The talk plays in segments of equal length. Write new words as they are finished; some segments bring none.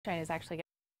China is actually going to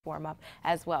warm up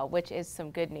as well, which is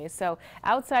some good news. So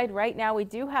outside right now, we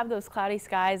do have those cloudy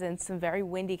skies and some very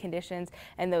windy conditions,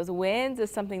 and those winds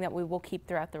is something that we will keep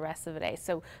throughout the rest of the day.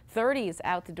 So 30s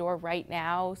out the door right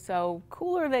now, so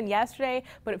cooler than yesterday,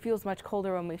 but it feels much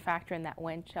colder when we factor in that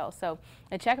wind chill. So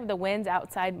a check of the winds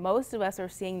outside, most of us are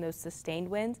seeing those sustained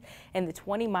winds in the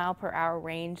 20-mile-per-hour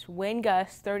range, wind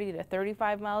gusts 30 to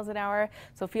 35 miles an hour.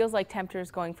 So it feels like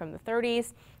temperatures going from the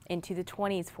 30s into the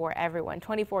 20s for everyone.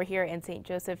 24 here in St.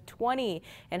 Joseph, 20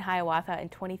 in Hiawatha, and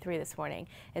 23 this morning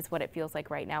is what it feels like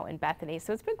right now in Bethany.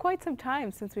 So it's been quite some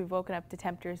time since we've woken up to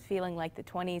temperatures feeling like the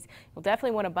 20s. You'll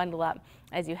definitely want to bundle up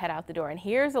as you head out the door. And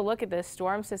here's a look at the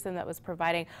storm system that was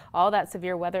providing all that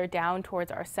severe weather down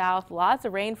towards our south. Lots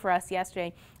of rain for us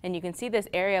yesterday, and you can see this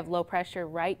area of low pressure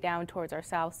right down towards our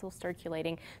south still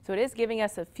circulating. So it is giving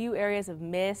us a few areas of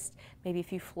mist, maybe a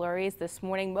few flurries this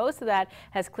morning. Most of that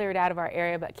has cleared out of our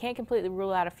area, but can't completely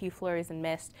rule out a few flurries and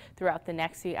mist throughout the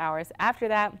next few hours. After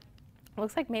that, it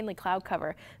looks like mainly cloud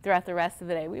cover throughout the rest of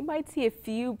the day. We might see a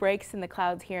few breaks in the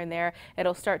clouds here and there.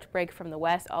 It'll start to break from the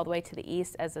west all the way to the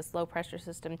east as this low pressure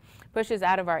system pushes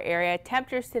out of our area.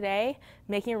 Temperatures today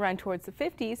making a run towards the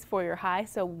 50s for your high,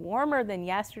 so warmer than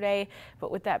yesterday,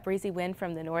 but with that breezy wind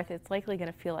from the north, it's likely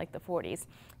going to feel like the 40s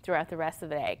throughout the rest of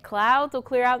the day. Clouds will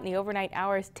clear out in the overnight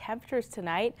hours. Temperatures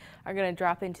tonight are going to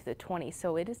drop into the 20s,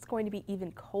 so it is going to be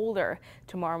even colder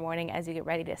tomorrow morning as you get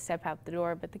ready to step out the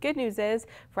door. But the good news is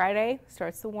Friday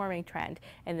starts the warming trend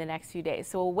in the next few days.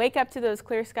 So we'll wake up to those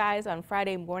clear skies on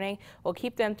Friday morning. We'll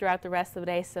keep them throughout the rest of the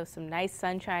day, so some nice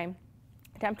sunshine.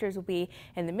 Temperatures will be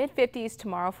in the mid-50s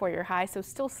tomorrow for your high, so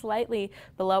still slightly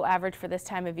below average for this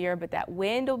time of year, but that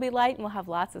wind will be light and we'll have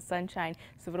lots of sunshine,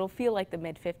 so it'll feel like the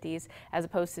mid-50s as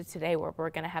opposed to today where we're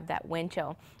going to have that wind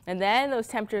chill. And then those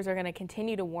temperatures are going to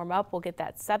continue to warm up. We'll get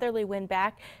that southerly wind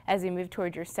back as we move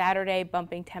towards your Saturday,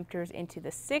 bumping temperatures into the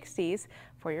 60s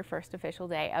for your first official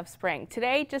day of spring.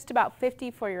 Today, just about 50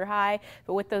 for your high,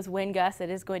 but with those wind gusts, it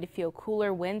is going to feel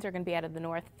cooler. Winds are going to be out of the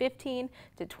north, 15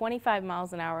 to 25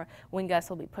 miles an hour. Wind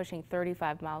gusts will be pushing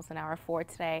 35 miles an hour for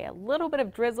today. A little bit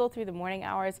of drizzle through the morning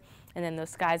hours, and then those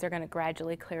skies are going to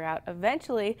gradually clear out.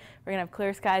 Eventually, we're going to have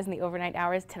clear skies in the overnight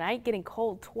hours. Tonight, getting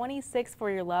cold, 26 for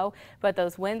your low, but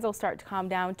those winds will start to calm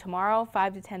down tomorrow.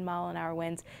 5 to 10 mile an hour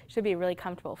winds should be really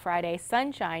comfortable. Friday,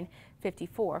 sunshine,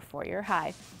 54 for your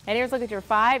high. And here's a look at your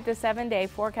 5 to 7 day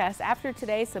forecast. After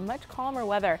today, some much calmer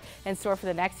weather in store for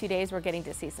the next few days. We're getting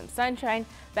to see some sunshine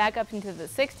back up into the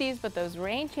 60s, but those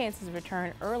rain chances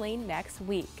return early next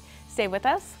week. Stay with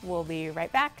us. We'll be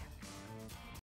right back.